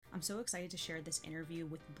I'm so excited to share this interview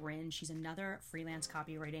with Bryn. She's another freelance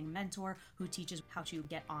copywriting mentor who teaches how to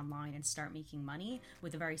get online and start making money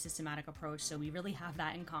with a very systematic approach. So we really have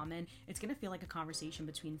that in common. It's going to feel like a conversation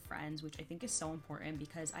between friends, which I think is so important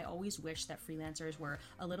because I always wish that freelancers were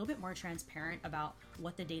a little bit more transparent about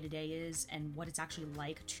what the day-to-day is and what it's actually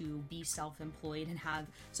like to be self-employed and have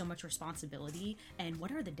so much responsibility and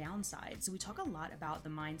what are the downsides. So we talk a lot about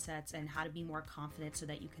the mindsets and how to be more confident so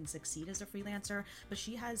that you can succeed as a freelancer, but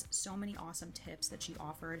she has so many awesome tips that she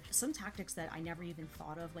offered, some tactics that I never even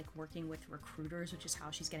thought of, like working with recruiters, which is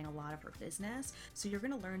how she's getting a lot of her business. So you're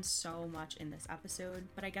going to learn so much in this episode,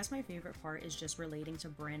 but I guess my favorite part is just relating to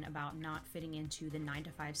Bryn about not fitting into the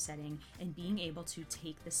 9-to-5 setting and being able to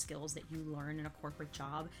take the skills that you learn in a corporate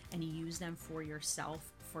job and use them for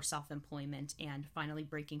yourself, for self-employment, and finally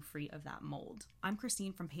breaking free of that mold. I'm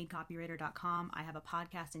Christine from paidcopywriter.com. I have a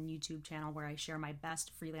podcast and YouTube channel where I share my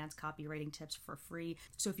best freelance copywriting tips for free.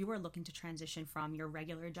 So if you are looking to transition from your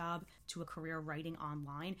regular job to a career writing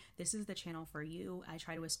online, this is the channel for you. I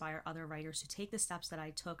try to inspire other writers to take the steps that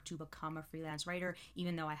I took to become a freelance writer,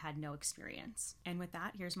 even though I had no experience. And with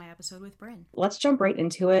that, here's my episode with Bryn. Let's jump right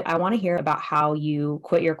into it. I want to hear about how you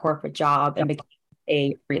quit your corporate job and became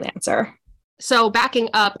a freelancer. So backing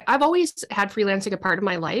up, I've always had freelancing a part of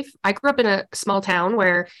my life. I grew up in a small town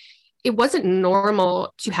where it wasn't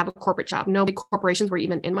normal to have a corporate job. No big corporations were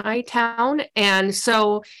even in my town. And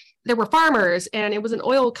so there were farmers and it was an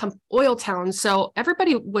oil town. So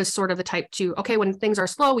everybody was sort of the type to, okay, when things are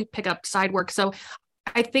slow, we pick up side work. So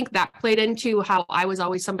I think that played into how I was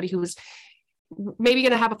always somebody who was maybe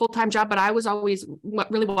going to have a full-time job, but I was always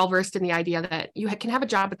really well-versed in the idea that you can have a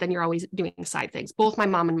job, but then you're always doing side things. Both my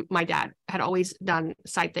mom and my dad had always done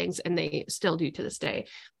side things and they still do to this day.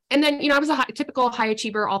 And then, I was a typical high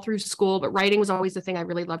achiever all through school, but writing was always the thing I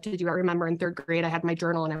really loved to do. I remember in third grade, I had my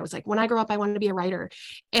journal and I was like, when I grow up, I want to be a writer,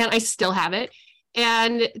 and I still have it.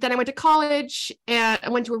 And then I went to college and I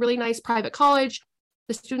went to a really nice private college.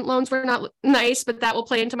 The student loans were not nice, but that will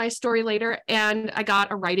play into my story later. And I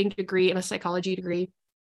got a writing degree and a psychology degree,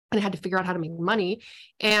 and I had to figure out how to make money.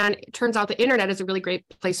 And it turns out the internet is a really great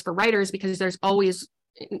place for writers because there's always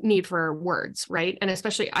need for words, right? And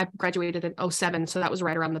especially I graduated in 2007. So that was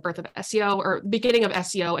right around the birth of SEO, or beginning of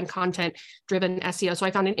SEO and content driven SEO. So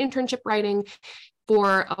I found an internship writing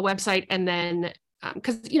for a website. And then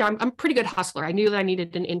because I'm a pretty good hustler. I knew that I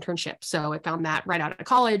needed an internship. So I found that right out of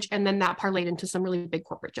college. And then that parlayed into some really big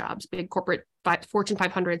corporate jobs, big corporate Fortune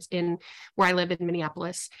 500s in where I live in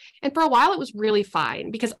Minneapolis. And for a while, it was really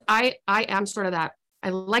fine because I am sort of that. I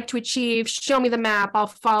like to achieve, show me the map, I'll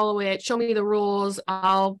follow it, show me the rules,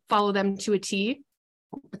 I'll follow them to a T.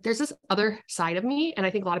 But there's this other side of me. And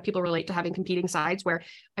I think a lot of people relate to having competing sides where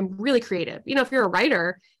I'm really creative. If you're a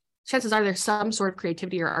writer, chances are there's some sort of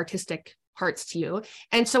creativity or artistic parts to you.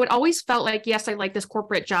 And so it always felt like, yes, I liked this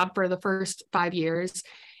corporate job for the first 5 years.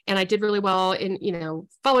 And I did really well in,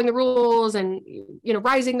 following the rules and,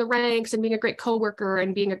 rising the ranks and being a great coworker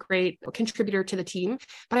and being a great contributor to the team.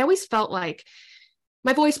 But I always felt like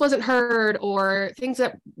my voice wasn't heard, or things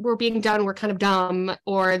that were being done were kind of dumb,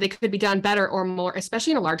 or they could be done better or more, especially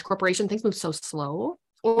in a large corporation. Things move so slow,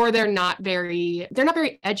 or they're not very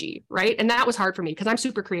edgy, right? And that was hard for me because I'm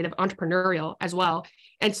super creative, entrepreneurial as well.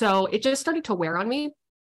 And so it just started to wear on me.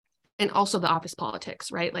 And also the office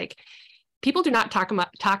politics, right? Like people do not talk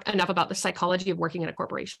enough about the psychology of working in a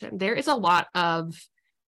corporation. There is a lot of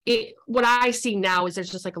it. What I see now is there's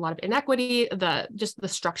just like a lot of inequity, the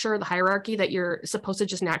structure, the hierarchy that you're supposed to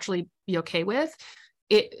just naturally be okay with.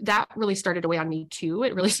 That really started to weigh on me too.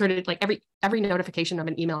 It really started like every notification of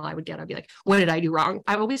an email I would get, I'd be like, what did I do wrong?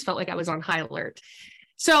 I always felt like I was on high alert.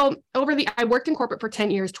 So I worked in corporate for 10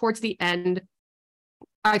 years. Towards the end,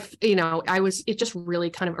 it just really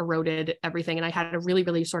kind of eroded everything. And I had a really,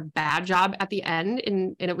 really sort of bad job at the end.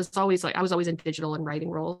 And it was always like, I was always in digital and writing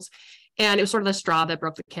roles. And it was sort of the straw that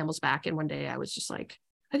broke the camel's back. And one day I was just like,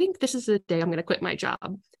 I think this is the day I'm going to quit my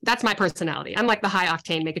job. That's my personality. I'm like the high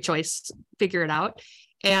octane, make a choice, figure it out.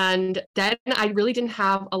 And then I really didn't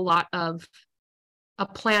have a lot of a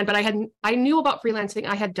plan, but I knew about freelancing.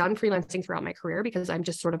 I had done freelancing throughout my career because I'm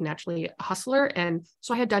just sort of naturally a hustler. And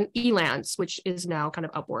so I had done Elance, which is now kind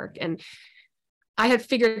of Upwork. And I had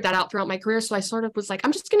figured that out throughout my career. So I sort of was like,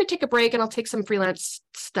 I'm just going to take a break and I'll take some freelance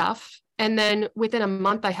stuff. And then within a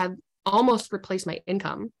month, I had almost replaced my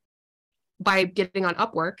income by getting on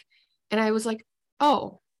Upwork. And I was like,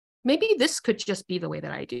 oh, maybe this could just be the way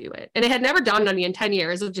that I do it. And it had never dawned on me in 10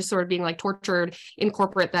 years of just sort of being like tortured in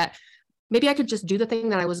corporate that maybe I could just do the thing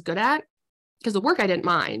that I was good at, because the work I didn't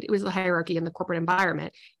mind. It was the hierarchy in the corporate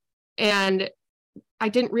environment. And I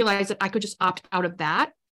didn't realize that I could just opt out of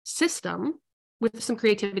that system with some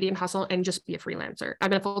creativity and hustle and just be a freelancer. I've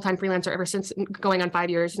been a full-time freelancer ever since, going on 5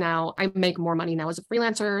 years now. I make more money now as a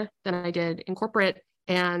freelancer than I did in corporate.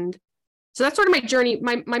 And so that's sort of my journey.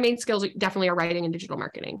 My main skills definitely are writing and digital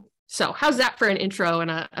marketing. So how's that for an intro and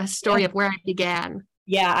a story of where I began?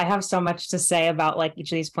 Yeah, I have so much to say about like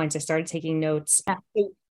each of these points. I started taking notes.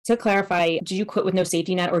 To clarify, did you quit with no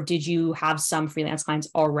safety net, or did you have some freelance clients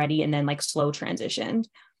already and then like slow transitioned?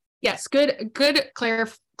 Yes, good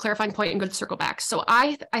clarifying point and good circle back. So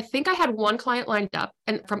I think I had one client lined up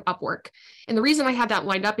and from Upwork. And the reason I had that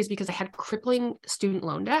lined up is because I had crippling student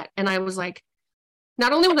loan debt. And I was like,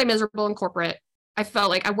 not only was I miserable in corporate, I felt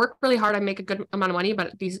like I work really hard, I make a good amount of money,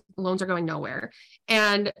 but these loans are going nowhere.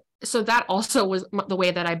 And so that also was the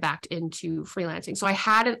way that I backed into freelancing. So I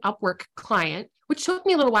had an Upwork client, which took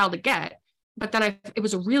me a little while to get, but then it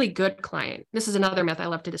was a really good client. This is another myth I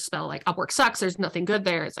love to dispel. Like Upwork sucks. There's nothing good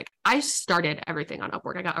there. It's like, I started everything on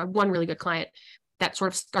Upwork. I got one really good client that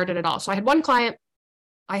sort of started it all. So I had one client.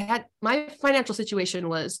 My financial situation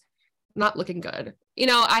was not looking good.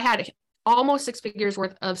 I had almost 6 figures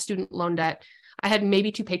worth of student loan debt. I had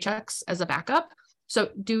maybe 2 paychecks as a backup. So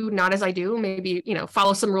do not as I do, maybe,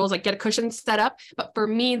 follow some rules, like get a cushion set up. But for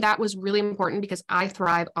me, that was really important because I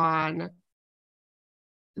thrive on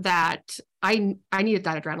that. I needed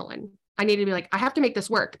that adrenaline. I needed to be like, I have to make this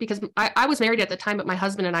work because I was married at the time, but my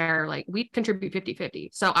husband and I are like, we contribute 50-50.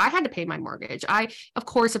 So I had to pay my mortgage. Of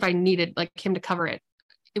course, if I needed like him to cover it,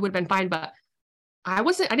 it would have been fine. But I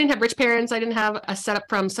didn't have rich parents. I didn't have a setup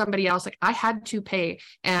from somebody else. Like I had to pay.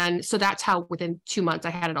 And so that's how within 2 months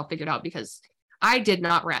I had it all figured out, because I did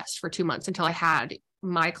not rest for 2 months until I had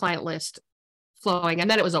my client list flowing, and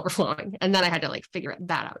then it was overflowing. And then I had to like figure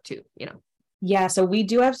that out too, Yeah, so we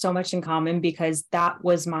do have so much in common because that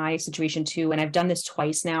was my situation too. And I've done this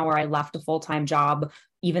twice now where I left a full-time job,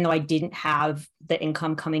 even though I didn't have the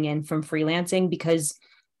income coming in from freelancing, because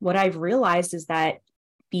what I've realized is that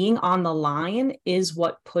being on the line is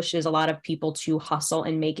what pushes a lot of people to hustle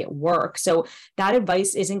and make it work. So that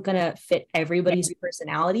advice isn't going to fit everybody's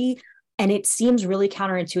personality. And it seems really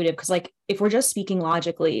counterintuitive because like, if we're just speaking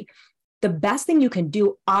logically, the best thing you can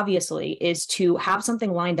do, obviously, is to have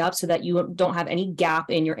something lined up so that you don't have any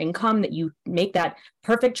gap in your income, that you make that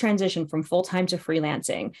perfect transition from full-time to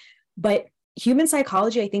freelancing. But human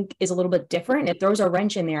psychology, I think, is a little bit different. It throws a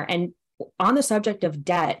wrench in there. And on the subject of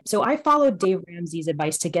debt, so I followed Dave Ramsey's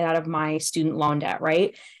advice to get out of my student loan debt,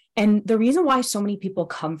 right? And the reason why so many people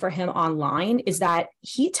come for him online is that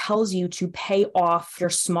he tells you to pay off your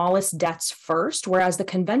smallest debts first, whereas the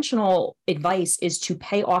conventional advice is to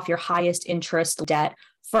pay off your highest interest debt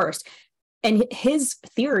first. And his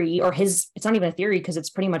theory, it's not even a theory because it's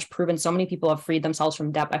pretty much proven, so many people have freed themselves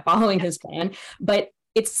from debt by following his plan, but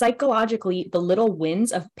it's psychologically the little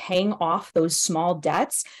wins of paying off those small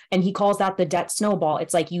debts. And he calls that the debt snowball.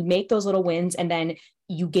 It's like you make those little wins and then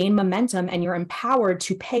you gain momentum and you're empowered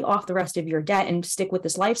to pay off the rest of your debt and stick with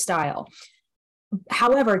this lifestyle.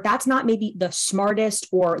 However, that's not maybe the smartest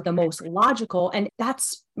or the most logical. And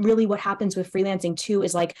that's really what happens with freelancing too,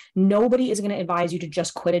 is like nobody is going to advise you to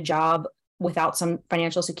just quit a job without some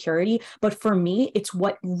financial security. But for me, it's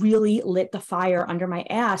what really lit the fire under my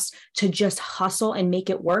ass to just hustle and make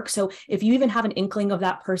it work. So if you even have an inkling of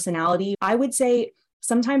that personality, I would say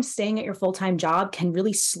sometimes staying at your full-time job can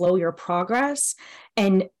really slow your progress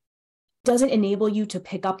and doesn't enable you to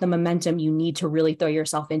pick up the momentum you need to really throw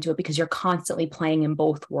yourself into it because you're constantly playing in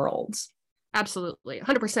both worlds. Absolutely.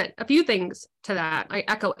 100%. A few things to that. I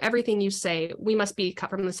echo everything you say. We must be cut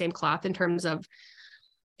from the same cloth in terms of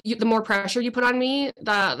the more pressure you put on me,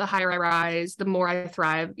 the higher I rise, the more I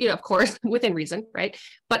thrive, of course, within reason, right?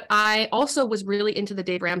 But I also was really into the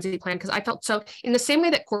Dave Ramsey plan because I felt so, in the same way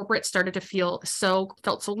that corporate started to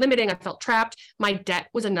felt so limiting, I felt trapped. My debt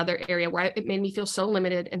was another area where it made me feel so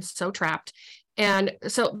limited and so trapped. And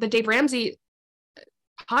so the Dave Ramsey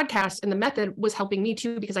podcast and the method was helping me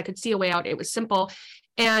too, because I could see a way out. It was simple.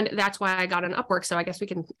 And that's why I got on Upwork. So I guess we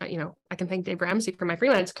can, I can thank Dave Ramsey for my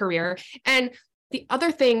freelance career. And the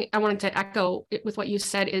other thing I wanted to echo with what you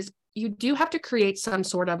said is you do have to create some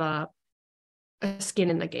sort of a skin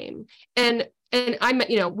in the game. And I'm,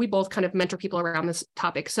 we both kind of mentor people around this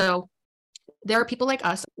topic. So there are people like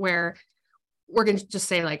us where we're going to just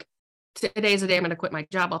say like, today's the day I'm going to quit my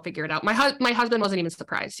job. I'll figure it out. My husband wasn't even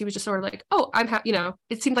surprised. He was just sort of like, oh, I'm happy.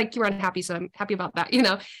 It seemed like you were unhappy. So I'm happy about that,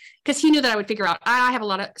 because he knew that I would figure out. I have a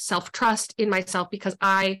lot of self-trust in myself because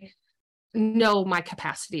I know my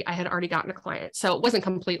capacity. I had already gotten a client. So it wasn't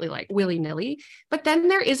completely like willy-nilly. But then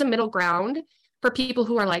there is a middle ground for people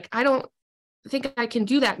who are like, I don't think I can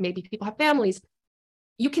do that. Maybe people have families.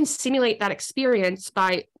 You can simulate that experience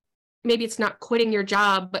by maybe it's not quitting your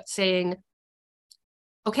job, but saying,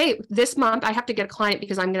 okay, this month I have to get a client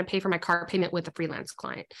because I'm going to pay for my car payment with a freelance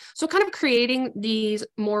client. So kind of creating these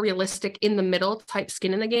more realistic in the middle type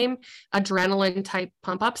skin in the game, adrenaline type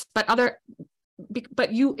pump ups, but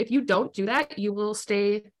if you don't do that, you will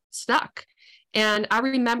stay stuck. And I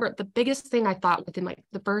remember the biggest thing I thought within like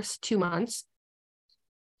the first 2 months,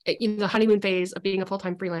 in the honeymoon phase of being a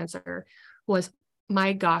full-time freelancer, was,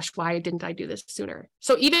 my gosh, why didn't I do this sooner?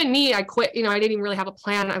 So even me, I quit, I didn't even really have a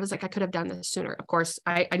plan. I was like, I could have done this sooner. Of course,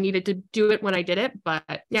 I needed to do it when I did it. But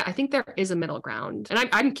yeah, I think there is a middle ground. And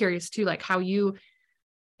I'm curious too, like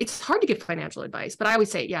it's hard to give financial advice, but I always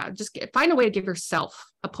say, yeah, just find a way to give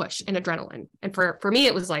yourself a push and adrenaline. And for me,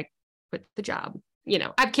 it was like, quit the job.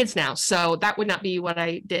 I have kids now, so that would not be what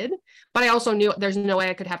I did. But I also knew there's no way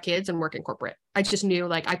I could have kids and work in corporate. I just knew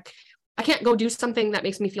like I can't go do something that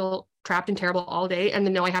makes me feel trapped and terrible all day and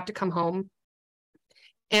then know I have to come home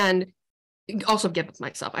and also give up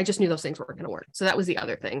myself. I just knew those things weren't going to work. So that was the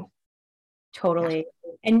other thing. Totally.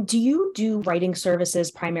 Yeah. And do you do writing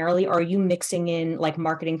services primarily, or are you mixing in like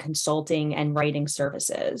marketing consulting and writing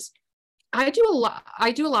services? I do a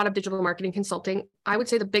lot of digital marketing consulting. I would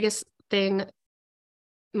say the biggest thing,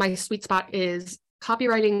 my sweet spot, is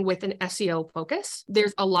copywriting with an SEO focus.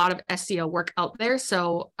 There's a lot of SEO work out there.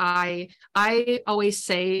 So I always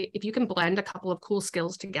say, if you can blend a couple of cool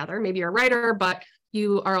skills together, maybe you're a writer, but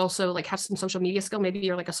you are also like have some social media skill. Maybe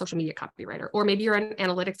you're like a social media copywriter, or maybe you're an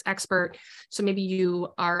analytics expert. So maybe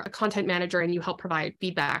you are a content manager and you help provide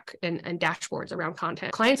feedback and dashboards around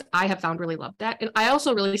content. Clients I have found really love that. And I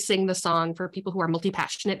also really sing the song for people who are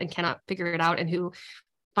multi-passionate and cannot figure it out, and who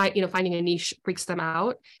finding a niche freaks them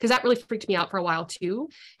out, because that really freaked me out for a while too.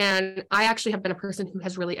 And I actually have been a person who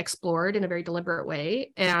has really explored in a very deliberate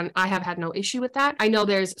way, and I have had no issue with that. I know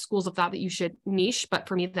there's schools of thought that you should niche, but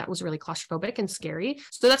for me, that was really claustrophobic and scary.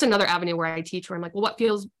 So that's another avenue where I teach, where I'm like, well,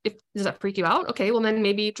 does that freak you out? Okay, well then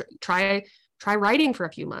maybe try writing for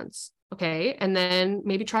a few months. Okay. And then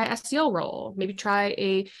maybe try an SEO role, maybe try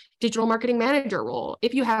a digital marketing manager role.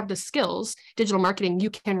 If you have the skills, digital marketing, you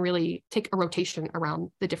can really take a rotation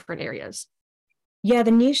around the different areas. Yeah,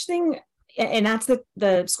 the niche thing, and that's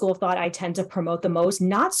the school of thought I tend to promote the most,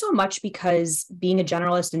 not so much because being a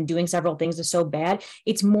generalist and doing several things is so bad.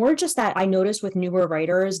 It's more just that I notice with newer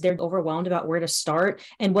writers, they're overwhelmed about where to start.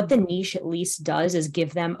 And what the niche at least does is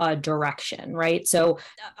give them a direction, right? So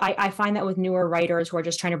I find that with newer writers who are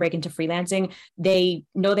just trying to break into freelancing, they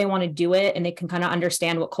know they want to do it and they can kind of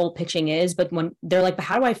understand what cold pitching is. But when they're like, but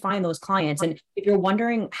how do I find those clients? And if you're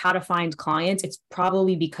wondering how to find clients, it's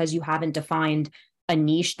probably because you haven't defined a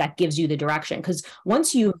niche that gives you the direction. Because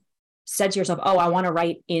once you said to yourself, oh, I want to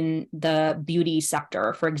write in the beauty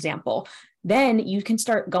sector, for example, then you can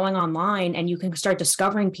start going online and you can start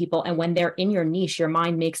discovering people. And when they're in your niche, your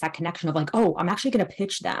mind makes that connection of like, oh, I'm actually going to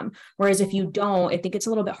pitch them. Whereas if you don't, I think it's a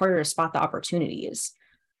little bit harder to spot the opportunities.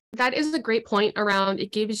 That is a great point around,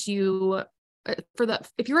 it gives you,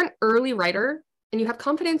 if you're an early writer and you have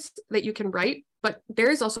confidence that you can write, but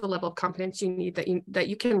there is also a level of confidence you need that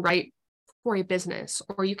you can write for a business,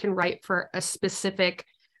 or you can write for a specific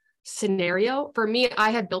scenario. For me, I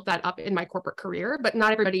had built that up in my corporate career, but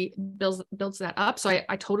not everybody builds that up. So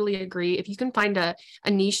I totally agree. If you can find a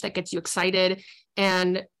niche that gets you excited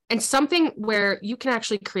and something where you can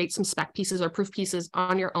actually create some spec pieces or proof pieces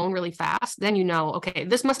on your own really fast, then okay,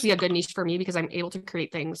 this must be a good niche for me because I'm able to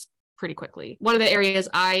create things pretty quickly. One of the areas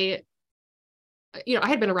I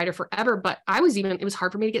had been a writer forever, but it was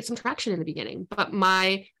hard for me to get some traction in the beginning, but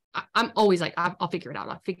I'm always like, I'll figure it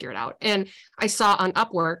out. And I saw on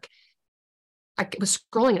Upwork, I was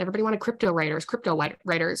scrolling and everybody wanted crypto writers.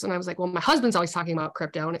 And I was like, well, my husband's always talking about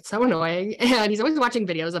crypto and it's so annoying. And he's always watching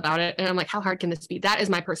videos about it. And I'm like, how hard can this be? That is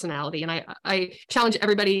my personality. And I challenge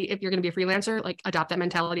everybody, if you're going to be a freelancer, like adopt that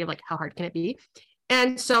mentality of like, how hard can it be?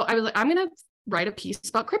 And so I was like, I'm going to write a piece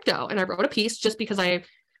about crypto. And I wrote a piece just because I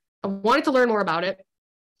wanted to learn more about it.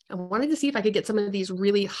 I wanted to see if I could get some of these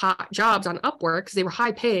really hot jobs on Upwork because they were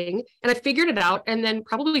high paying, and I figured it out. And then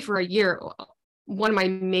probably for a year, one of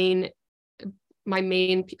my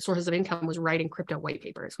main sources of income was writing crypto white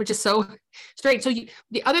papers, which is so strange. So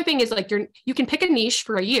the other thing is like you can pick a niche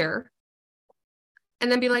for a year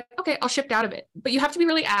and then be like, okay, I'll shift out of it. But you have to be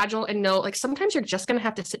really agile and know, like, sometimes you're just going to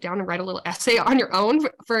have to sit down and write a little essay on your own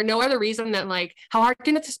for no other reason than like, how hard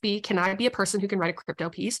can this be? Can I be a person who can write a crypto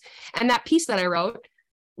piece? And that piece that I wrote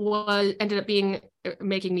ended up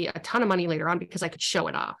making me a ton of money later on because I could show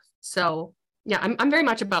it off. So yeah, I'm very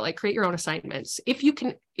much about like create your own assignments. If you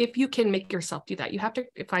can make yourself do that, you have to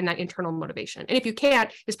find that internal motivation. And if you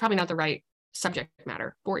can't, it's probably not the right subject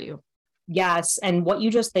matter for you. Yes. And what you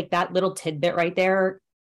just like, that little tidbit right there,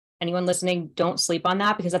 anyone listening, don't sleep on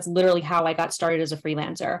that, because that's literally how I got started as a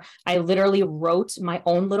freelancer. I literally wrote my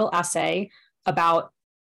own little essay about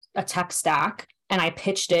a tech stack, and I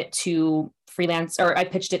pitched it to I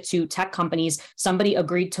pitched it to tech companies. Somebody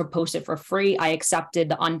agreed to post it for free. I accepted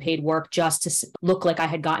the unpaid work just to look like I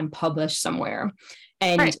had gotten published somewhere.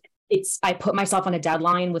 And Right. I put myself on a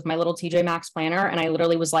deadline with my little TJ Maxx planner. And I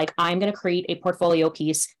literally was like, I'm going to create a portfolio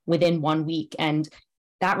piece within 1 week. And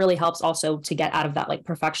that really helps also to get out of that like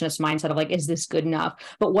perfectionist mindset of like, is this good enough?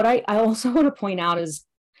 But what I also want to point out is,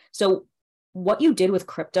 so what you did with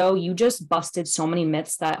crypto, you just busted so many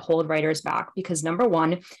myths that hold writers back. Because number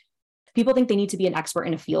one, people think they need to be an expert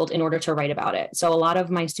in a field in order to write about it. So a lot of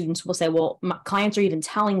my students will say, well, my clients are even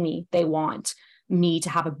telling me they want me to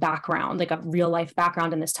have a background, like a real life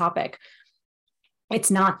background in this topic.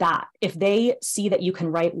 It's not that. If they see that you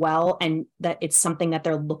can write well and that it's something that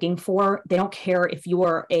they're looking for, they don't care if you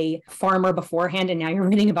are a farmer beforehand and now you're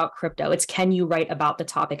reading about crypto. It's, can you write about the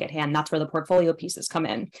topic at hand? That's where the portfolio pieces come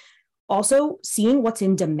in. Also, seeing what's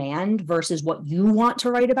in demand versus what you want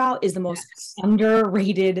to write about is the most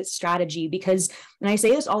underrated strategy, because, and I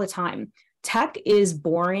say this all the time, tech is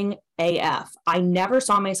boring AF. I never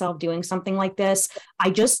saw myself doing something like this. I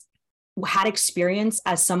just had experience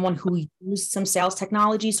as someone who used some sales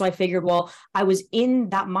technology. So I figured, well, I was in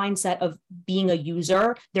that mindset of being a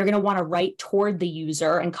user. They're going to want to write toward the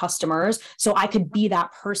user and customers. So I could be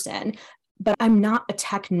that person. But I'm not a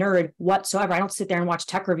tech nerd whatsoever. I don't sit there and watch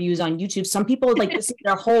tech reviews on YouTube. Some people like this is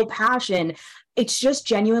their whole passion. It's just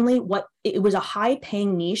genuinely it was a high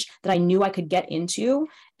paying niche that I knew I could get into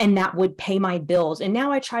and that would pay my bills. And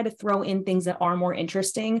now I try to throw in things that are more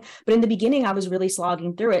interesting. But in the beginning, I was really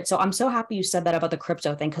slogging through it. So I'm so happy you said that about the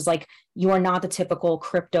crypto thing, because like you are not the typical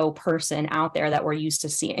crypto person out there that we're used to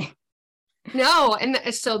seeing. No. And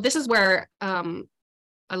so this is where,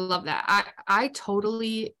 I love that. I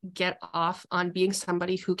totally get off on being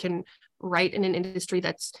somebody who can write in an industry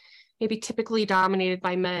that's maybe typically dominated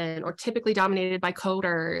by men or typically dominated by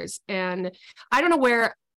coders. And I don't know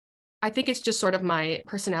where, I think it's just sort of my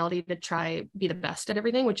personality to try be the best at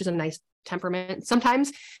everything, which is a nice temperament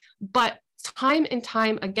sometimes. But time and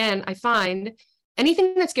time again, I find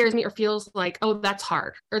anything that scares me or feels like, oh, that's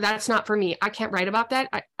hard or that's not for me, I can't write about that.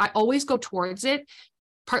 I always go towards it,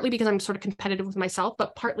 partly because I'm sort of competitive with myself,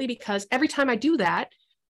 but partly because every time I do that,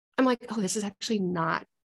 I'm like, oh, this is actually not,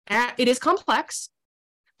 it is complex,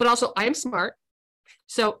 but also I am smart.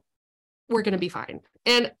 So we're going to be fine.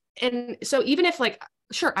 And so even if like,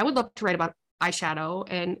 sure, I would love to write about eyeshadow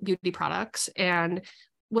and beauty products and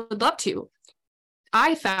would love to.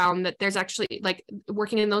 I found that there's actually like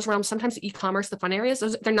working in those realms, sometimes e-commerce, the fun areas,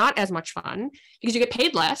 they're not as much fun because you get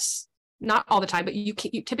paid less. Not all the time, but you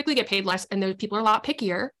typically get paid less, and those people are a lot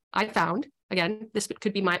pickier. I found, again, this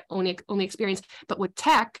could be my only experience, but with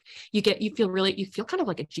tech, you feel kind of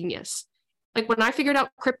like a genius. Like when I figured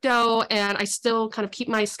out crypto, and I still kind of keep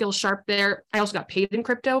my skills sharp there. I also got paid in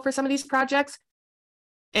crypto for some of these projects,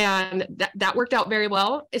 and that worked out very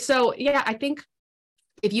well. So yeah, I think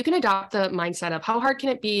if you can adopt the mindset of how hard can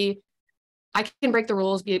it be, I can break the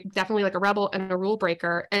rules, be definitely like a rebel and a rule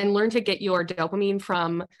breaker, and learn to get your dopamine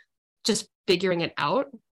from just figuring it out,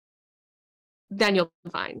 then you'll be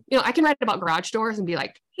fine. I can write about garage doors and be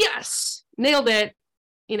like, yes, nailed it.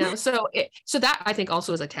 So that I think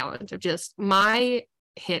also is a talent of just my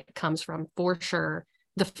hit comes from, for sure,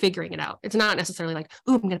 the figuring it out. It's not necessarily like,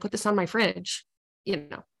 oh, I'm going to put this on my fridge.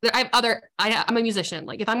 I'm a musician.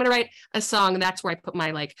 Like if I'm going to write a song, that's where I put my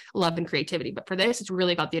like love and creativity. But for this, it's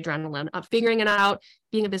really about the adrenaline of figuring it out,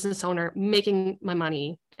 being a business owner, making my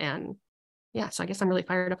money. And yeah, so I guess I'm really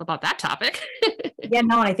fired up about that topic. Yeah,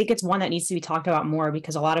 no, and I think it's one that needs to be talked about more,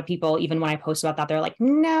 because a lot of people, even when I post about that, they're like,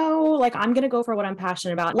 no, like I'm going to go for what I'm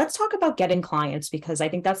passionate about. Let's talk about getting clients, because I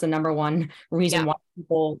think that's the number one reason why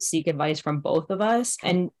people seek advice from both of us.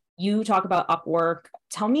 And you talk about Upwork.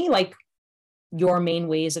 Tell me like your main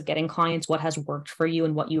ways of getting clients, what has worked for you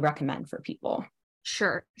and what you recommend for people.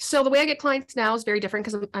 Sure. So the way I get clients now is very different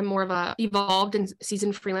because I'm more of a evolved and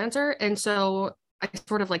seasoned freelancer. And so I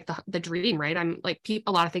sort of like the dream, right? I'm like,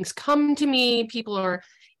 a lot of things come to me. People are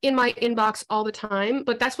in my inbox all the time,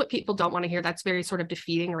 but that's what people don't want to hear. That's very sort of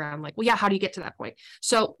defeating around like, well, yeah, how do you get to that point?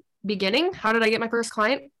 So beginning, how did I get my first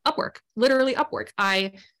client? Upwork, literally Upwork.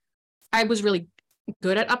 I was really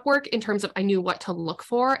good at Upwork in terms of I knew what to look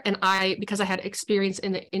for. And because I had experience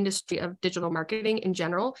in the industry of digital marketing in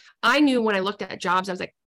general, I knew when I looked at jobs, I was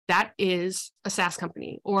like, that is a SaaS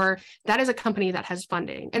company, or that is a company that has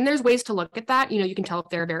funding. And there's ways to look at that. You can tell if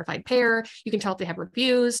they're a verified payer, you can tell if they have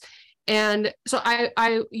reviews. And so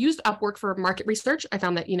I used Upwork for market research. I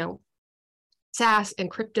found that, SaaS and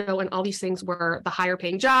crypto and all these things were the higher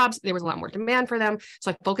paying jobs. There was a lot more demand for them.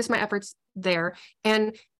 So I focused my efforts there.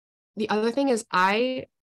 And the other thing is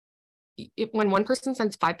when one person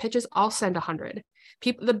sends 5 pitches, I'll send 100.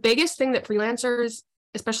 The biggest thing that freelancers,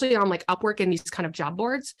 especially on like Upwork and these kind of job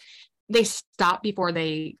boards, they stop before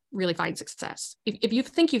they really find success. If you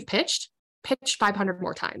think you've pitch 500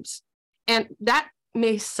 more times. And that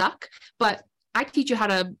may suck, but I teach you how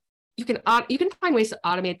to, you can find ways to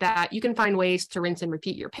automate that. You can find ways to rinse and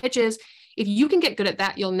repeat your pitches. If you can get good at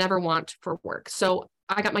that, you'll never want for work. So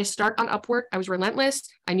I got my start on Upwork. I was relentless.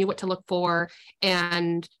 I knew what to look for.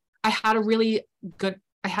 And I had a really good,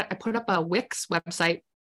 I put up a Wix website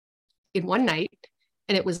in one night,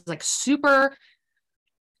 and it was like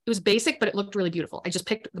it was basic, but it looked really beautiful. I just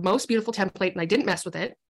picked the most beautiful template and I didn't mess with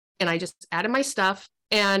it. And I just added my stuff.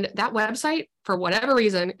 And that website, for whatever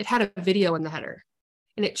reason, it had a video in the header,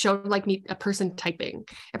 and it showed like a person typing.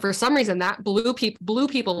 And for some reason that blew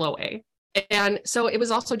people away. And so it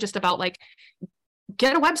was also just about like,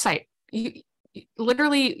 get a website. You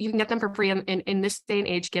can get them for free in this day and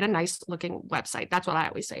age. Get a nice looking website. That's what I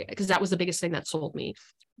always say, because that was the biggest thing that sold me.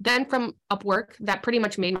 Then from Upwork, that pretty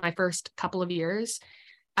much made my first couple of years.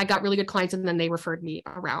 I got really good clients, and then they referred me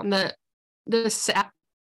around. The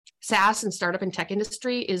SaaS and startup and tech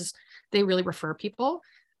industry they really refer people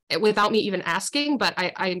without me even asking. But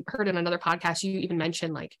I heard in another podcast, you even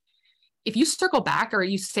mentioned like, if you circle back or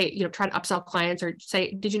you say, try to upsell clients or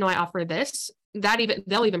say, did you know I offer this?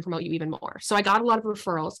 They'll even promote you even more. So I got a lot of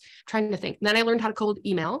referrals, trying to think. Then I learned how to cold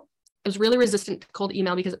email. I was really resistant to cold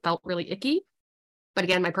email because it felt really icky. But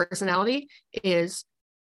again, my personality is,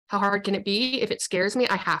 how hard can it be? If it scares me,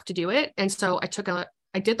 I have to do it. And so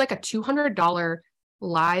I did like a $200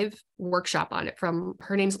 live workshop on it from,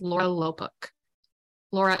 her name's Laura Lopuch,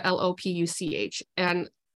 Laura Lopuch. And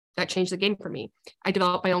that changed the game for me. I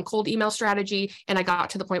developed my own cold email strategy, and I got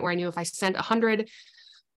to the point where I knew if I sent 100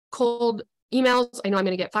 cold emails, I know I'm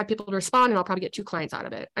going to get 5 people to respond, and I'll probably get 2 clients out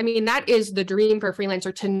of it. I mean, that is the dream for a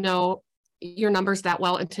freelancer, to know your numbers that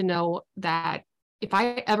well, and to know that if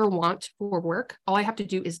I ever want for work, all I have to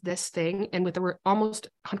do is this thing. And with almost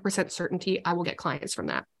 100% certainty, I will get clients from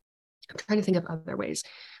that. I'm trying to think of other ways.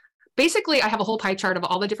 Basically, I have a whole pie chart of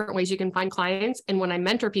all the different ways you can find clients. And when I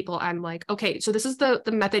mentor people, I'm like, okay, so this is the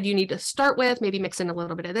method you need to start with, maybe mix in a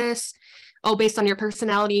little bit of this. Oh, based on your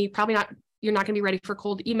personality, you're not going to be ready for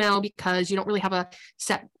cold email because you don't really have a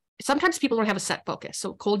set. Sometimes people don't have a set focus.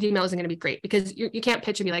 So cold email isn't going to be great, because you can't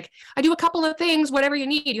pitch and be like, I do a couple of things, whatever you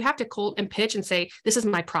need. You have to cold and pitch and say, this is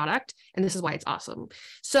my product and this is why it's awesome.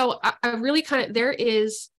 So I really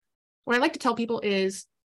what I like to tell people is,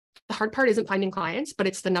 the hard part isn't finding clients, but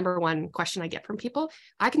it's the number one question I get from people.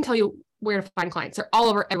 I can tell you where to find clients. They're all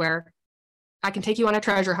over everywhere. I can take you on a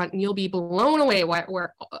treasure hunt, and you'll be blown away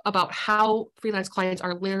about how freelance clients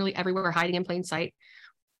are literally everywhere, hiding in plain sight.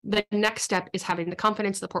 The next step is having the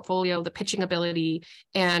confidence, the portfolio, the pitching ability,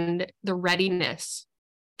 and the readiness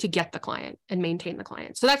to get the client and maintain the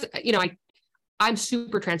client. So that's, I'm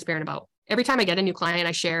super transparent about every time I get a new client,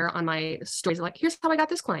 I share on my stories, like, here's how I got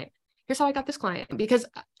this client. Here's how I got this client. Because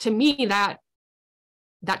to me, that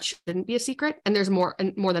shouldn't be a secret. And there's more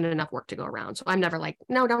than enough work to go around. So I'm never like,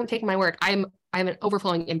 no, don't take my work. I have an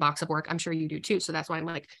overflowing inbox of work. I'm sure you do too. So that's why I'm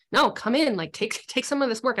like, no, come in, like take some of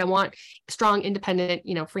this work. I want strong, independent,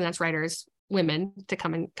 freelance writers, women to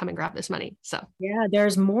come and grab this money. So yeah,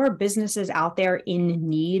 there's more businesses out there in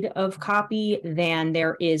need of copy than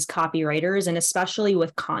there is copywriters. And especially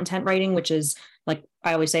with content writing, which is, like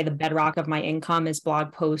I always say, the bedrock of my income is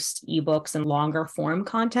blog posts, ebooks, and longer form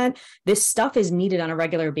content. This stuff is needed on a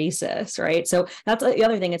regular basis, right? So that's the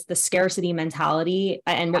other thing. It's the scarcity mentality.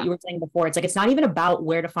 And what you were saying before, it's like, it's not even about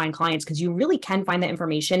where to find clients, because you really can find that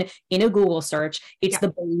information in a Google search. It's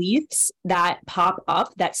the beliefs that pop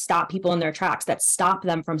up that stop people in their tracks, that stop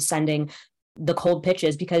them from sending the cold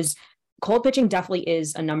pitches, because cold pitching definitely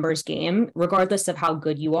is a numbers game, regardless of how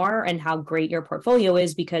good you are and how great your portfolio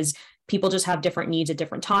is, because people just have different needs at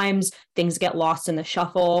different times. Things get lost in the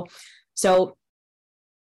shuffle. So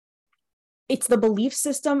it's the belief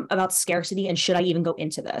system about scarcity. And should I even go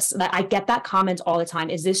into this? I get that comment all the time.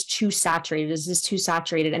 Is this too saturated? Is this too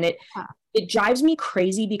saturated? And it drives me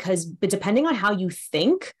crazy, because depending on how you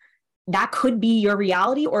think, that could be your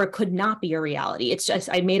reality or it could not be your reality. It's just,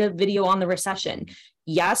 I made a video on the recession.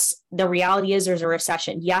 Yes, the reality is there's a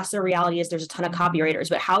recession. Yes, the reality is there's a ton of copywriters,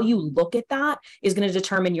 but how you look at that is going to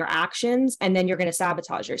determine your actions, and then you're going to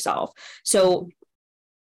sabotage yourself. So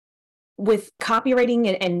with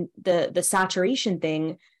copywriting and the saturation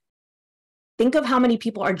thing, think of how many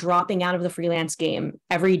people are dropping out of the freelance game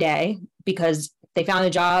every day because they found a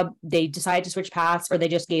job, they decided to switch paths, or they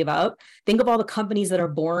just gave up. Think of all the companies that are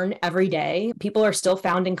born every day. People are still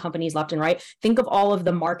founding companies left and right. Think of all of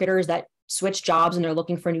the marketers that switch jobs and they're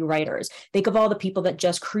looking for new writers. Think of all the people that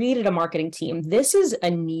just created a marketing team. This is a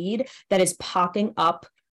need that is popping up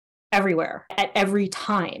everywhere at every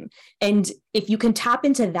time. And if you can tap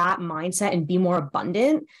into that mindset and be more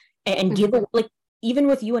abundant and give, like, even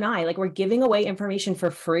with you and I, like, we're giving away information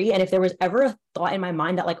for free. And if there was ever a thought in my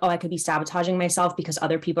mind that, like, oh, I could be sabotaging myself because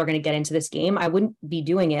other people are going to get into this game, I wouldn't be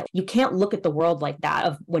doing it. You can't look at the world like that,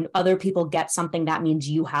 of when other people get something, that means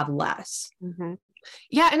you have less.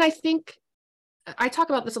 Yeah. And I think I talk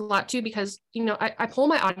about this a lot too, because, you know, I poll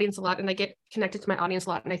my audience a lot and I get connected to my audience a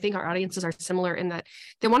lot. And I think our audiences are similar in that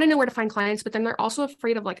they want to know where to find clients, but then they're also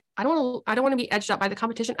afraid of, like, I don't want to be edged up by the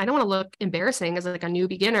competition. I don't want to look embarrassing as like a new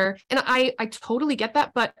beginner. And I totally get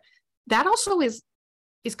that. But that also is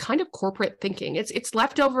kind of corporate thinking. It's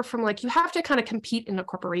left over from, like, you have to kind of compete in a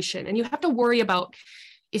corporation and you have to worry about,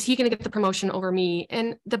 is he going to get the promotion over me?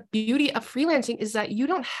 And the beauty of freelancing is that you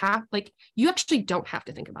actually don't have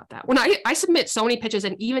to think about that. When I submit so many pitches,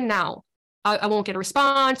 and even now I won't get a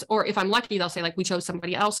response, or if I'm lucky, they'll say, like, we chose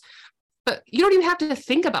somebody else, but you don't even have to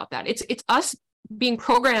think about that. It's us being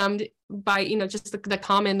programmed by, you know, just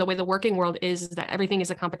the way the working world is that everything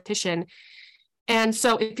is a competition. And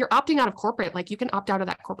so if you're opting out of corporate, like, you can opt out of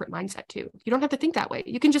that corporate mindset too. You don't have to think that way.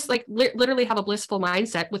 You can just, like, literally have a blissful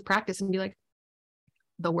mindset with practice and be like,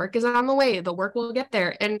 the work is on the way, the work will get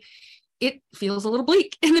there. And it feels a little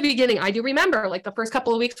bleak in the beginning. I do remember, like, the first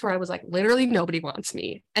couple of weeks where I was like, literally nobody wants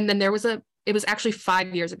me. And then it was actually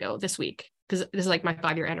 5 years ago this week, because this is like my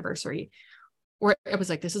 5-year anniversary, where it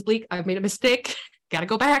was like, this is bleak. I've made a mistake. Gotta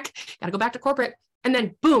go back to corporate. And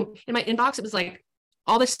then boom, in my inbox, it was like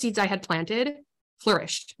all the seeds I had planted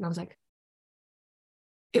flourished. And I was like,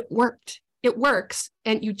 it worked. It works.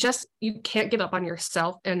 And you can't give up on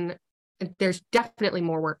yourself. And there's definitely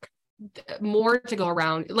more to go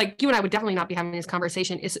around. Like, you and I would definitely not be having this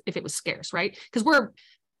conversation if it was scarce, right? Because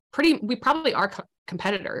we probably are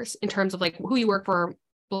competitors in terms of, like, who you work for,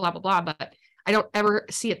 blah, blah, blah. But I don't ever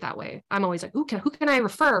see it that way. I'm always like, who can I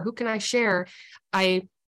refer? Who can I share? I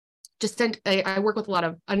work with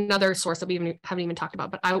another source that we haven't even talked about,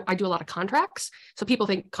 but I do a lot of contracts. So people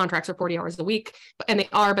think contracts are 40 hours a week, and they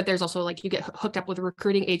are, but there's also, like, you get hooked up with a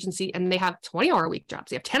recruiting agency and they have 20-hour a week jobs.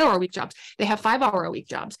 They have 10-hour a week jobs. They have 5-hour a week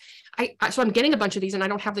jobs. So I'm getting a bunch of these and I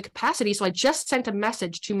don't have the capacity. So I just sent a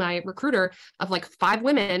message to my recruiter of, like, 5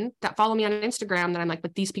 women that follow me on Instagram that I'm like,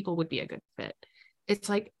 but these people would be a good fit. It's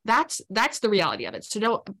like, that's the reality of it. So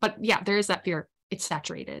no, but yeah, there is that fear. It's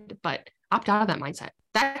saturated, but opt out of that mindset.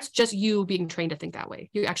 That's just you being trained to think that way.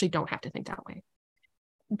 You actually don't have to think that way.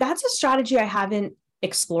 That's a strategy I haven't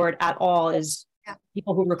explored at all, is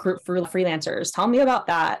people who recruit for freelancers. Tell me about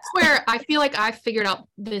that. That's where I feel like I figured out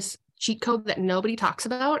this cheat code that nobody talks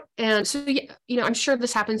about. And so, you know, I'm sure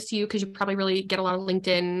this happens to you because you probably really get a lot of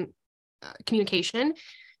LinkedIn communication.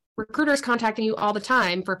 Recruiters contacting you all the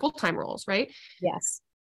time for full-time roles, right? Yes.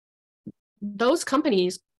 Those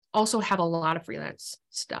companies also have a lot of freelance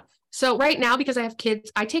stuff. So right now, because I have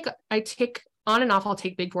kids, I take on and off, I'll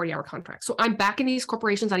take big 40-hour contracts. So I'm back in these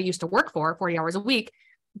corporations that I used to work for 40 hours a week,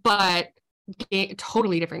 but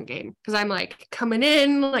totally different game. Because I'm, like, coming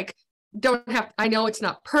in, like, I know it's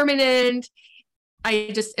not permanent.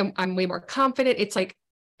 I'm way more confident. It's like,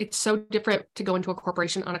 it's so different to go into a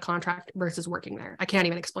corporation on a contract versus working there. I can't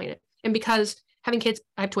even explain it. And because having kids,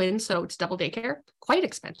 I have twins, so it's double daycare, quite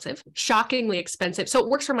expensive, shockingly expensive. So it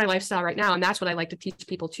works for my lifestyle right now. And that's what I like to teach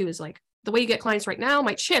people too, is, like, the way you get clients right now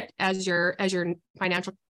might shift as your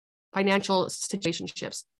financial situation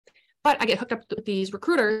shifts. But I get hooked up with these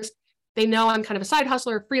recruiters. They know I'm kind of a side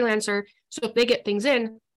hustler, freelancer. So if they get things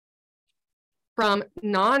in from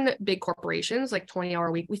non-big corporations, like 20-hour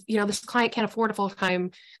a week, this client can't afford a full-time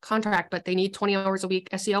contract, but they need 20 hours a week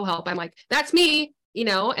SEO help. I'm like, that's me.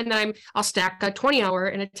 And then I'll stack a 20-hour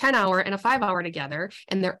and a 10-hour and a 5-hour together,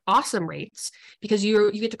 and they're awesome rates because you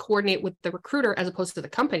get to coordinate with the recruiter as opposed to the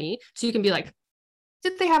company. So you can be like,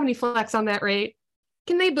 did they have any flex on that rate?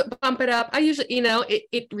 Can they bump it up? I usually,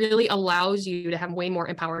 it really allows you to have way more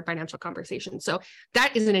empowered financial conversations. So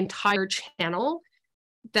that is an entire channel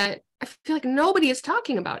that I feel like nobody is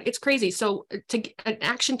talking about. It's crazy. So to get an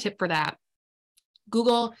action tip for that,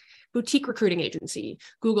 Google boutique recruiting agency,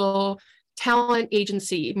 Google talent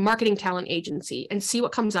agency, marketing talent agency, and see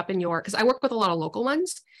what comes up because I work with a lot of local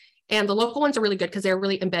ones, and the local ones are really good because they're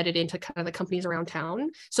really embedded into kind of the companies around town.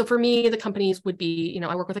 So for me, the companies would be,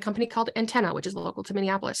 I work with a company called Antenna, which is local to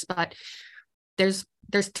Minneapolis, but there's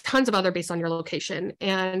tons of other based on your location,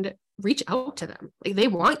 and reach out to them. Like, they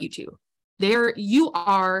want you to. You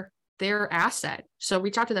are their asset. So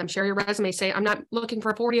reach out to them, share your resume, say, I'm not looking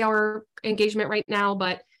for a 40-hour engagement right now,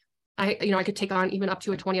 but I could take on even up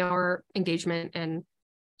to a 20-hour engagement. And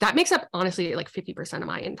that makes up honestly like 50% of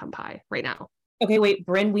my income pie right now. Okay, wait,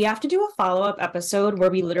 Bryn, we have to do a follow-up episode where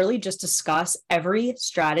we literally just discuss every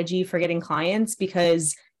strategy for getting clients,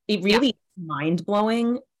 because it really is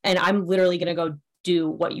mind-blowing. And I'm literally going to go do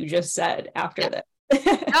what you just said after this.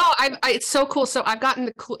 No, it's so cool. So I've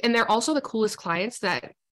gotten and they're also the coolest clients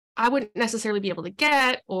that I wouldn't necessarily be able to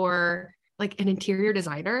get, or like an interior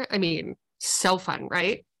designer. I mean, so fun,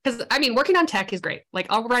 right? Because I mean, working on tech is great. Like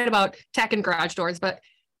I'll write about tech and garage doors, but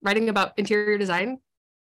writing about interior design,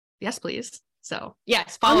 yes, please. So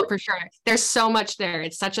yes, follow up for sure. There's so much there.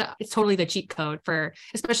 It's totally the cheat code for,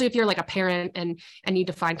 especially if you're like a parent and need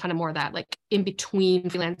to find kind of more of that like in between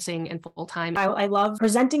freelancing and full time. I love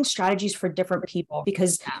presenting strategies for different people,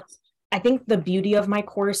 because I think the beauty of my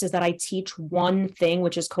course is that I teach one thing,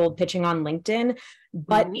 which is cold pitching on LinkedIn,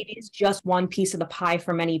 but it is just one piece of the pie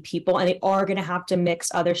for many people, and they are going to have to mix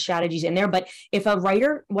other strategies in there. But if a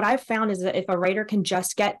writer, what I've found is that if a writer can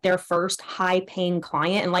just get their first high paying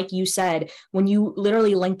client, and like you said, when you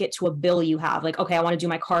literally link it to a bill you have, like, okay, I want to do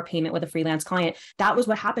my car payment with a freelance client. That was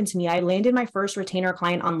what happened to me. I landed my first retainer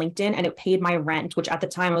client on LinkedIn, and it paid my rent, which at the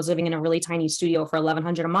time I was living in a really tiny studio for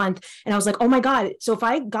 $1,100 a month. And I was like, oh my God. So if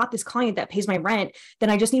I got this client that pays my rent, then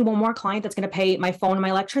I just need one more client that's going to pay my phone and my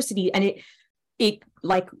electricity. And it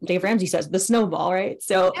like Dave Ramsey says, the snowball, right?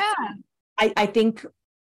 So I think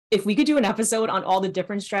if we could do an episode on all the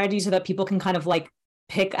different strategies so that people can kind of like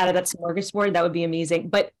pick out of that smorgasbord, that would be amazing.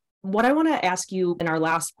 But what I want to ask you in our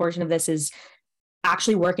last portion of this is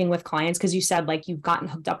actually working with clients, because you said like you've gotten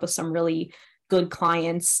hooked up with some really good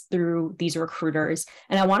clients through these recruiters.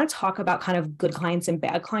 And I want to talk about kind of good clients and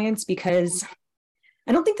bad clients, because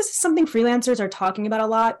I don't think this is something freelancers are talking about a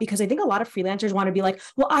lot, because I think a lot of freelancers want to be like,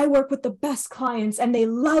 well, I work with the best clients and they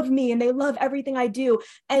love me and they love everything I do.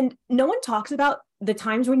 And no one talks about the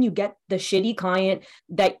times when you get the shitty client,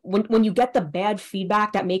 that when you get the bad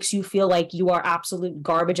feedback that makes you feel like you are absolute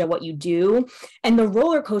garbage at what you do, and the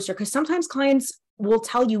roller coaster, because sometimes clients will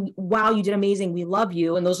tell you, wow, you did amazing, we love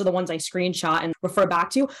you. And those are the ones I screenshot and refer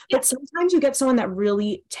back to. But sometimes you get someone that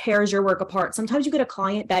really tears your work apart. Sometimes you get a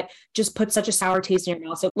client that just puts such a sour taste in your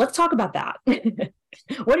mouth. So let's talk about that.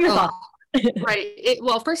 What are your thoughts? Right.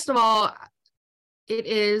 Well, first of all, it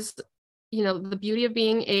is, the beauty of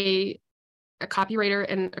being a copywriter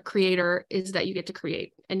and a creator is that you get to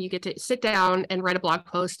create and you get to sit down and write a blog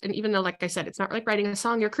post. And even though, like I said, it's not like writing a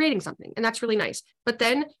song, you're creating something, and that's really nice. But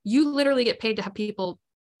then you literally get paid to have people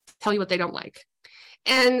tell you what they don't like.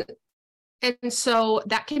 And so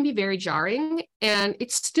that can be very jarring, and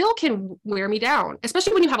it still can wear me down,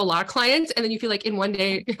 especially when you have a lot of clients and then you feel like in one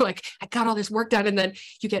day you're like, I got all this work done, and then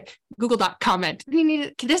you get Google Doc comment,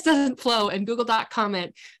 this doesn't flow, and Google Doc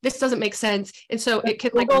comment, this doesn't make sense. And so it can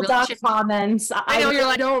Google like Doc comments. I know, you're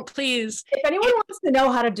like, don't, please. If anyone wants to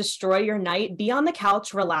know how to destroy your night, be on the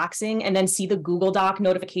couch relaxing and then see the Google Doc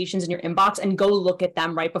notifications in your inbox and go look at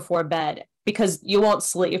them right before bed, because you won't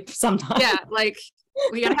sleep sometimes. Yeah, like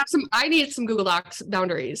we gotta have I need some Google Docs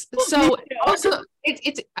boundaries. So also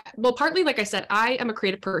it's well, partly, like I said, I am a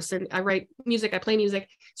creative person. I write music, I play music.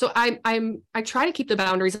 So I try to keep the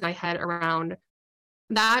boundaries in my head around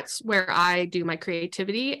that's where I do my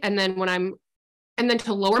creativity. And then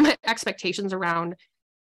to lower my expectations around,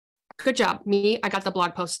 good job, me, I got the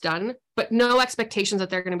blog post done, but no expectations that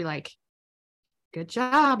they're gonna be like, good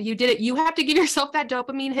job, you did it. You have to give yourself that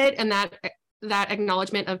dopamine hit and that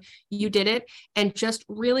acknowledgement of you did it, and just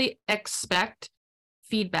really expect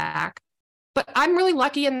feedback. But I'm really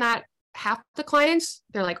lucky in that half the clients,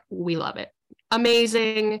 they're like, we love it,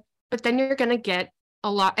 amazing. But then you're going to get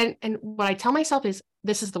a lot. And what I tell myself is,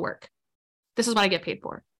 this is the work. This is what I get paid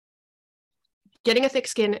for. Getting a thick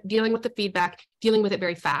skin, dealing with the feedback, dealing with it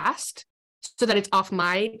very fast so that it's off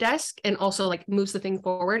my desk and also like moves the thing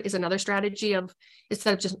forward is another strategy of,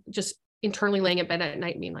 instead of just internally laying in bed at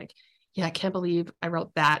night and being like, yeah, I can't believe I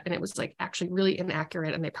wrote that, and it was like actually really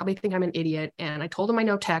inaccurate, and they probably think I'm an idiot, and I told them I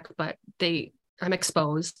know tech, but I'm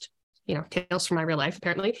exposed, tales from my real life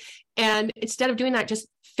apparently. And instead of doing that, just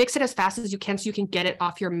fix it as fast as you can so you can get it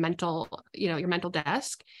off your mental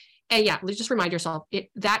desk. And just remind yourself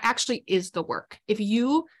that actually is the work. If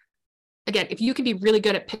you can be really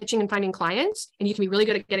good at pitching and finding clients, and you can be really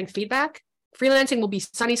good at getting feedback, freelancing will be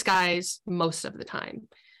sunny skies most of the time.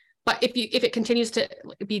 But if it continues to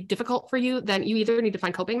be difficult for you, then you either need to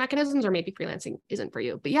find coping mechanisms, or maybe freelancing isn't for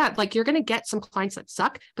you. But yeah, like you're going to get some clients that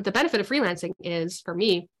suck. But the benefit of freelancing is, for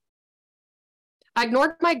me, I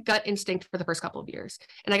ignored my gut instinct for the first couple of years,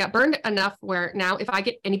 and I got burned enough where now if I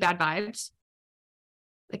get any bad vibes,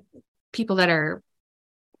 like people that are,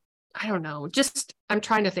 I don't know, just, I'm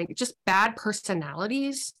trying to think, just bad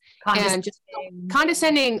personalities and just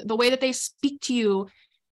condescending, the way that they speak to you.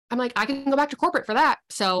 I'm like, I can go back to corporate for that.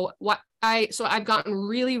 So I've gotten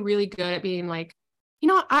really, really good at being like,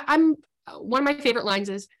 I'm one of my favorite lines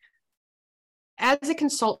is, as a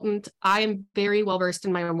consultant, I am very well versed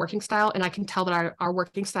in my own working style, and I can tell that our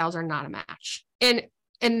working styles are not a match.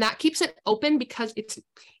 And that keeps it open, because it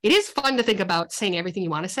is fun to think about saying everything you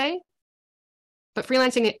want to say, but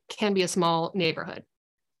freelancing, it can be a small neighborhood.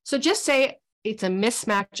 So just say it's a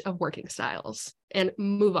mismatch of working styles and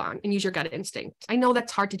move on and use your gut instinct. I know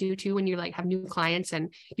that's hard to do too when you like have new clients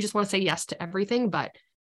and you just want to say yes to everything, but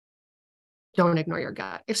don't ignore your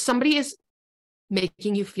gut. If somebody is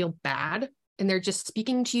making you feel bad and they're just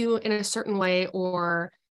speaking to you in a certain way,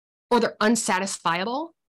 or they're unsatisfiable,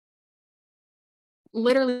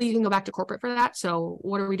 literally you can go back to corporate for that. So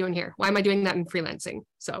what are we doing here? Why am I doing that in freelancing?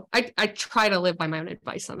 So I try to live by my own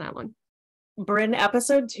advice on that one. Bryn,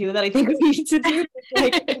 episode 2 that I think we need to do,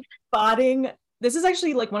 like spotting. This is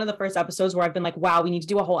actually like one of the first episodes where I've been like, wow, we need to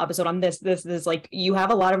do a whole episode on this. Like, you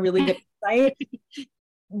have a lot of really good insight.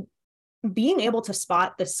 Being able to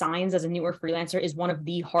spot the signs as a newer freelancer is one of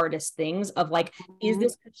the hardest things of like, is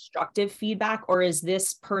this constructive feedback, or is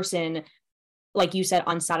this person, like you said,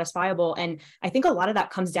 unsatisfiable? And I think a lot of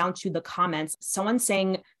that comes down to the comments. Someone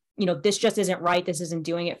saying, this just isn't right. This isn't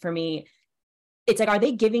doing it for me. It's like, are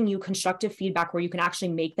they giving you constructive feedback where you can actually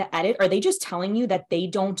make the edit? Or are they just telling you that they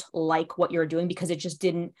don't like what you're doing because it just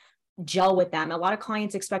didn't gel with them? A lot of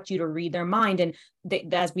clients expect you to read their mind. And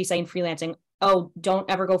as we say in freelancing, oh, don't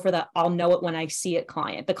ever go for the I'll know it when I see it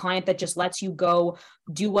client. The client that just lets you go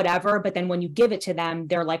do whatever, but then when you give it to them,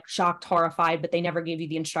 they're like shocked, horrified, but they never gave you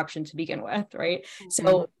the instruction to begin with, right? Mm-hmm.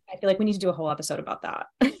 So I feel like we need to do a whole episode about that.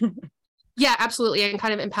 Yeah, absolutely. And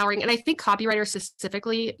kind of empowering. And I think copywriters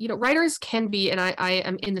specifically, writers can be, and I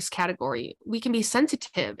am in this category, we can be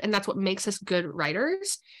sensitive, and that's what makes us good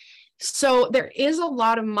writers. So there is a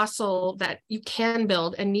lot of muscle that you can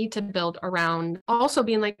build and need to build around also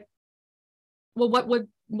being like, well,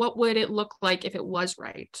 what would it look like if it was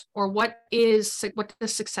right? Or what does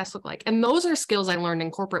success look like? And those are skills I learned in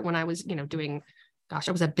corporate when I was, doing,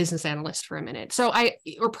 I was a business analyst for a minute.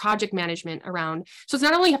 Or project management around. So it's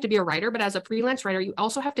not only you have to be a writer, but as a freelance writer, you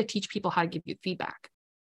also have to teach people how to give you feedback.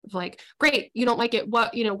 Like, great, you don't like it.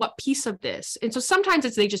 What piece of this? And so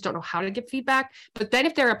sometimes they just don't know how to give feedback. But then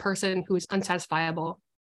if they're a person who is unsatisfiable,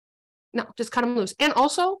 no, just cut them loose. And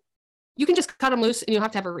also, you can just cut them loose and you don't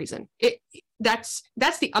have to have a reason. That's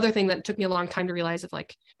the other thing that took me a long time to realize, of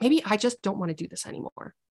like, maybe I just don't want to do this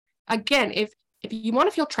anymore. Again, if you want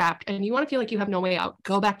to feel trapped and you want to feel like you have no way out,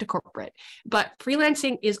 go back to corporate. But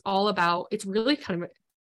freelancing is all about, it's really kind of,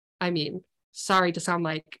 sorry to sound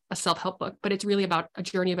like a self-help book, but it's really about a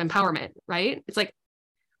journey of empowerment, right? It's like,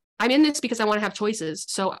 I'm in this because I want to have choices.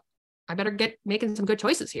 So I better get making some good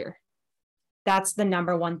choices here. That's the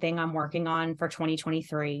number one thing I'm working on for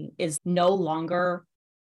 2023 is no longer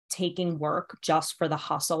taking work just for the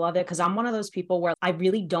hustle of it. Cause I'm one of those people where I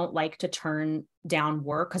really don't like to turn down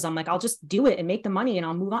work, because I'm like, I'll just do it and make the money and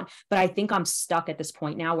I'll move on. But I think I'm stuck at this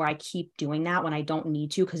point now where I keep doing that when I don't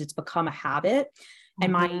need to, because it's become a habit. Mm-hmm.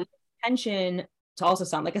 And my intention, to also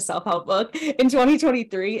sound like a self-help book, in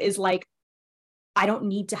 2023 is like, I don't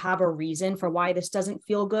need to have a reason for why this doesn't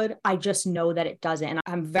feel good. I just know that it doesn't. And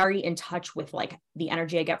I'm very in touch with like the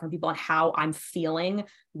energy I get from people and how I'm feeling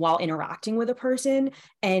while interacting with a person.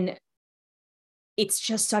 And it's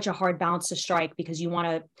just such a hard balance to strike, because you want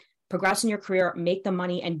to progress in your career, make the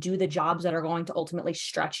money, and do the jobs that are going to ultimately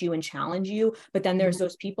stretch you and challenge you. But then there's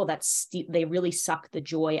those people that they really suck the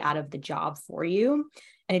joy out of the job for you.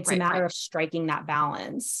 And it's a matter of striking that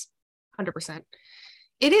balance. 100%.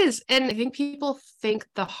 It is. And I think people think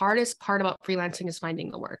the hardest part about freelancing is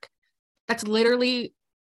finding the work. That's literally,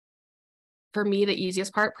 for me, the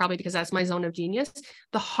easiest part, probably because that's my zone of genius.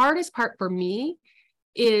 The hardest part for me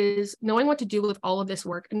is knowing what to do with all of this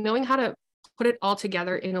work and knowing how to put it all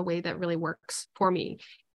together in a way that really works for me.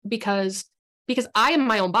 Because I am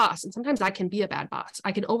my own boss, and sometimes I can be a bad boss.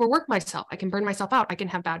 I can overwork myself. I can burn myself out. I can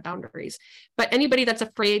have bad boundaries. But anybody that's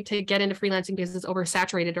afraid to get into freelancing because it's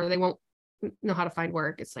oversaturated or they won't know how to find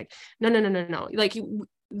work, it's like, no. Like,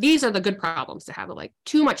 these are the good problems to have, like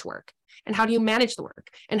too much work. And how do you manage the work?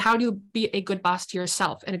 And how do you be a good boss to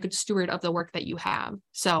yourself and a good steward of the work that you have?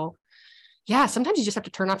 So yeah, sometimes you just have to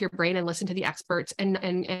turn off your brain and listen to the experts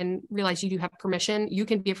and realize you do have permission. You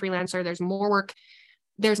can be a freelancer. There's more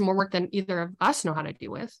work than either of us know how to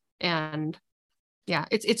deal with. And yeah,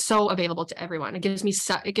 it's so available to everyone. It gives me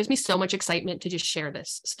so much excitement to just share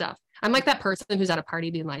this stuff. I'm like that person who's at a party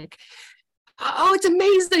being like, oh, it's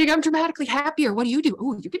amazing. I'm dramatically happier. What do you do?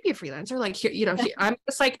 Oh, you could be a freelancer. Like, here, I'm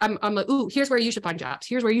just like, I'm like, ooh, here's where you should find jobs.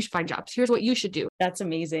 Here's where you should find jobs. Here's what you should do. That's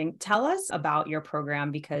amazing. Tell us about your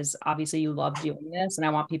program, because obviously you love doing this and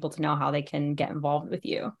I want people to know how they can get involved with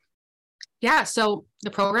you. Yeah. So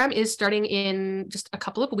the program is starting in just a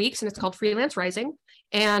couple of weeks and it's called Freelance Rising.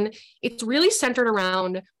 And it's really centered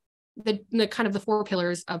around the kind of the 4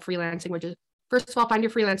 pillars of freelancing, which is, first of all, find your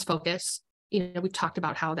freelance focus. We've talked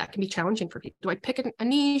about how that can be challenging for people. Do I pick a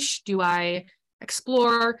niche? Do I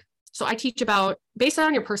explore? So I teach about, based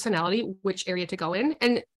on your personality, which area to go in.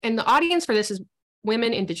 And the audience for this is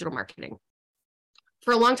women in digital marketing.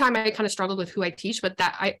 For a long time, I kind of struggled with who I teach, but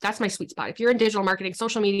that's my sweet spot. If you're in digital marketing,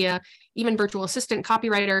 social media, even virtual assistant,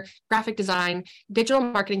 copywriter, graphic design, digital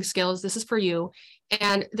marketing skills, this is for you.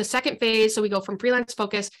 And the second phase, so we go from freelance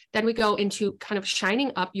focus, then we go into kind of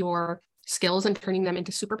shining up your skills and turning them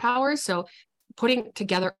into superpowers. So putting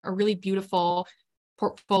together a really beautiful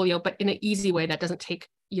portfolio, but in an easy way that doesn't take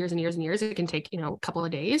years and years and years. It can take, a couple of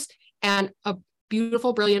days, and a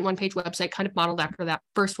beautiful, brilliant one-page website, kind of modeled after that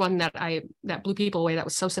first one that blew people away. That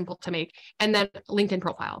was so simple to make. And then LinkedIn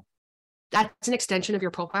profile. That's an extension of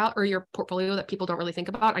your profile or your portfolio that people don't really think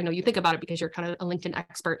about. I know you think about it because you're kind of a LinkedIn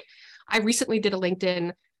expert. I recently did a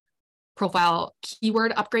LinkedIn profile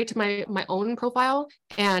keyword upgrade to my own profile.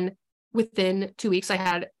 And within 2 weeks, I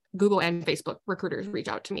had Google and Facebook recruiters reach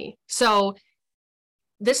out to me. So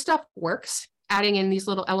this stuff works, adding in these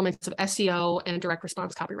little elements of SEO and direct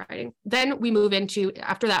response copywriting. Then we move into,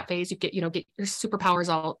 after that phase, you get your superpowers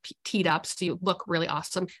all teed up so you look really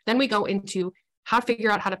awesome. Then we go into how to figure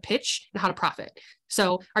out how to pitch and how to profit.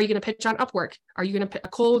 So are you going to pitch on Upwork? Are you going to put a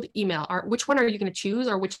cold email? Or which one are you going to choose,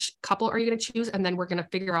 or which couple are you going to choose? And then we're going to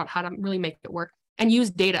figure out how to really make it work and use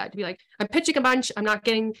data to be like, I'm pitching a bunch, I'm not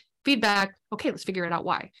getting feedback. Okay, let's figure it out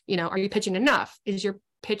why. Are you pitching enough? Is your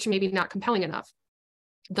pitch maybe not compelling enough?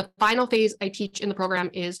 The final phase I teach in the program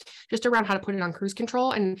is just around how to put it on cruise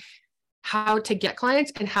control and how to get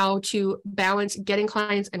clients and how to balance getting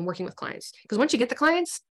clients and working with clients. Because once you get the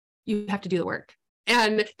clients, you have to do the work.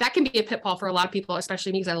 And that can be a pitfall for a lot of people,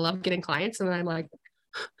 especially me, because I love getting clients. And then I'm like,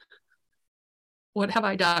 what have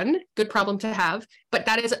I done? Good problem to have. But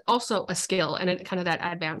that is also a skill and kind of that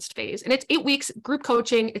advanced phase. And it's 8 weeks group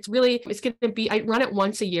coaching. It's going to be, I run it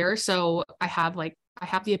once a year. So I have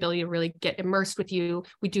the ability to really get immersed with you.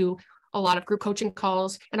 We do a lot of group coaching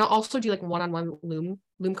calls, and I'll also do like one-on-one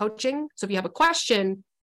Loom coaching. So if you have a question,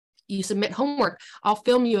 you submit homework, I'll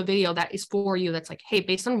film you a video that is for you. That's like, hey,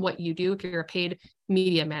 based on what you do, if you're a paid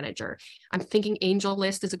media manager, I'm thinking Angel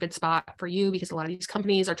List is a good spot for you because a lot of these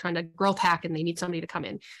companies are trying to growth hack and they need somebody to come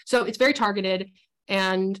in. So it's very targeted.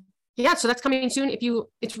 And yeah, so that's coming soon.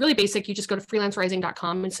 It's really basic. You just go to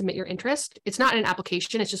freelancerising.com and submit your interest. It's not an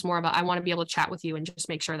application. It's just more of I want to be able to chat with you and just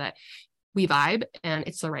make sure that we vibe and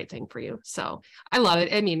it's the right thing for you. So I love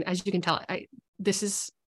it. I mean, as you can tell,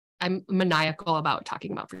 I'm maniacal about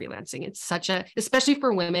talking about freelancing. It's especially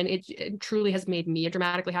for women, it truly has made me a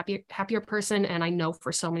dramatically happier person. And I know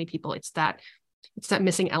for so many people, it's that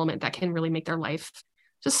missing element that can really make their life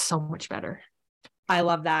just so much better. I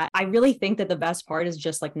love that. I really think that the best part is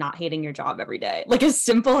just like not hating your job every day. Like, as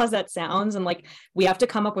simple as that sounds. And like, we have to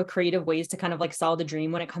come up with creative ways to kind of like sell the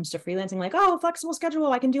dream when it comes to freelancing. Like, oh, flexible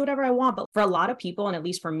schedule, I can do whatever I want. But for a lot of people, and at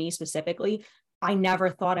least for me specifically, I never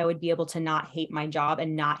thought I would be able to not hate my job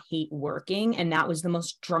and not hate working. And that was the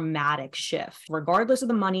most dramatic shift, regardless of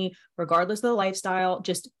the money, regardless of the lifestyle,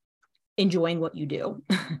 just enjoying what you do.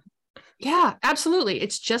 Yeah, absolutely.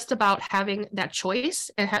 It's just about having that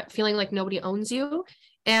choice and feeling like nobody owns you,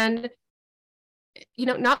 and,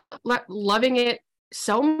 not loving it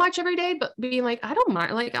so much every day, but being like, I don't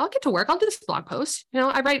mind, like, I'll get to work. I'll do this blog post.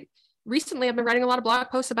 I've been writing a lot of blog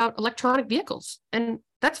posts about electronic vehicles, and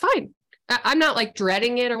that's fine. I'm not like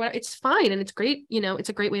dreading it or what. It's fine. And it's great. It's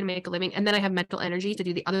a great way to make a living. And then I have mental energy to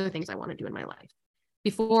do the other things I want to do in my life.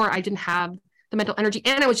 Before, I didn't have the mental energy.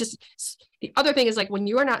 And the other thing is, like, when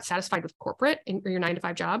you are not satisfied with corporate or your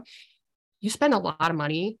 9-to-5 job, you spend a lot of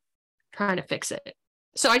money trying to fix it.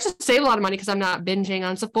 So I just save a lot of money because I'm not binging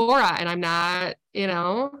on Sephora, and I'm not,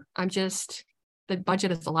 the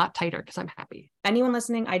budget is a lot tighter because I'm happy. Anyone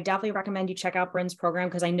listening, I definitely recommend you check out Bryn's program,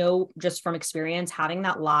 because I know just from experience, having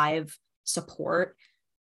that live support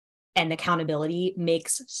and accountability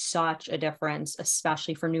makes such a difference,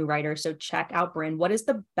 especially for new writers. So check out Bryn. What is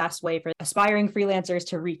the best way for aspiring freelancers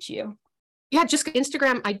to reach you? Yeah, just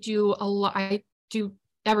Instagram. I do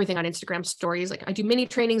everything on Instagram stories. Like, I do mini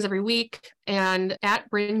trainings every week, and at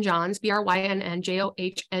Bryn Johns,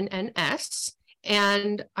 BRYNNJOHNNS.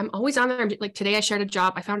 And I'm always on there. Like, today I shared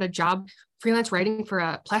I found a job freelance writing for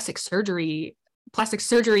a plastic surgery plastic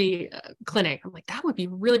surgery clinic. I'm like, that would be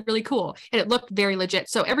really, really cool. And it looked very legit.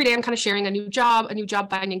 So every day I'm kind of sharing a new job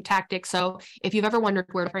finding tactic. So if you've ever wondered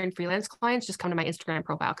where to find freelance clients, just come to my Instagram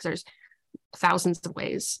profile, because there's thousands of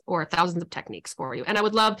ways or thousands of techniques for you. And I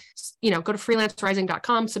would love, go to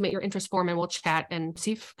freelancerising.com, submit your interest form, and we'll chat and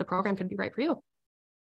see if the program could be right for you.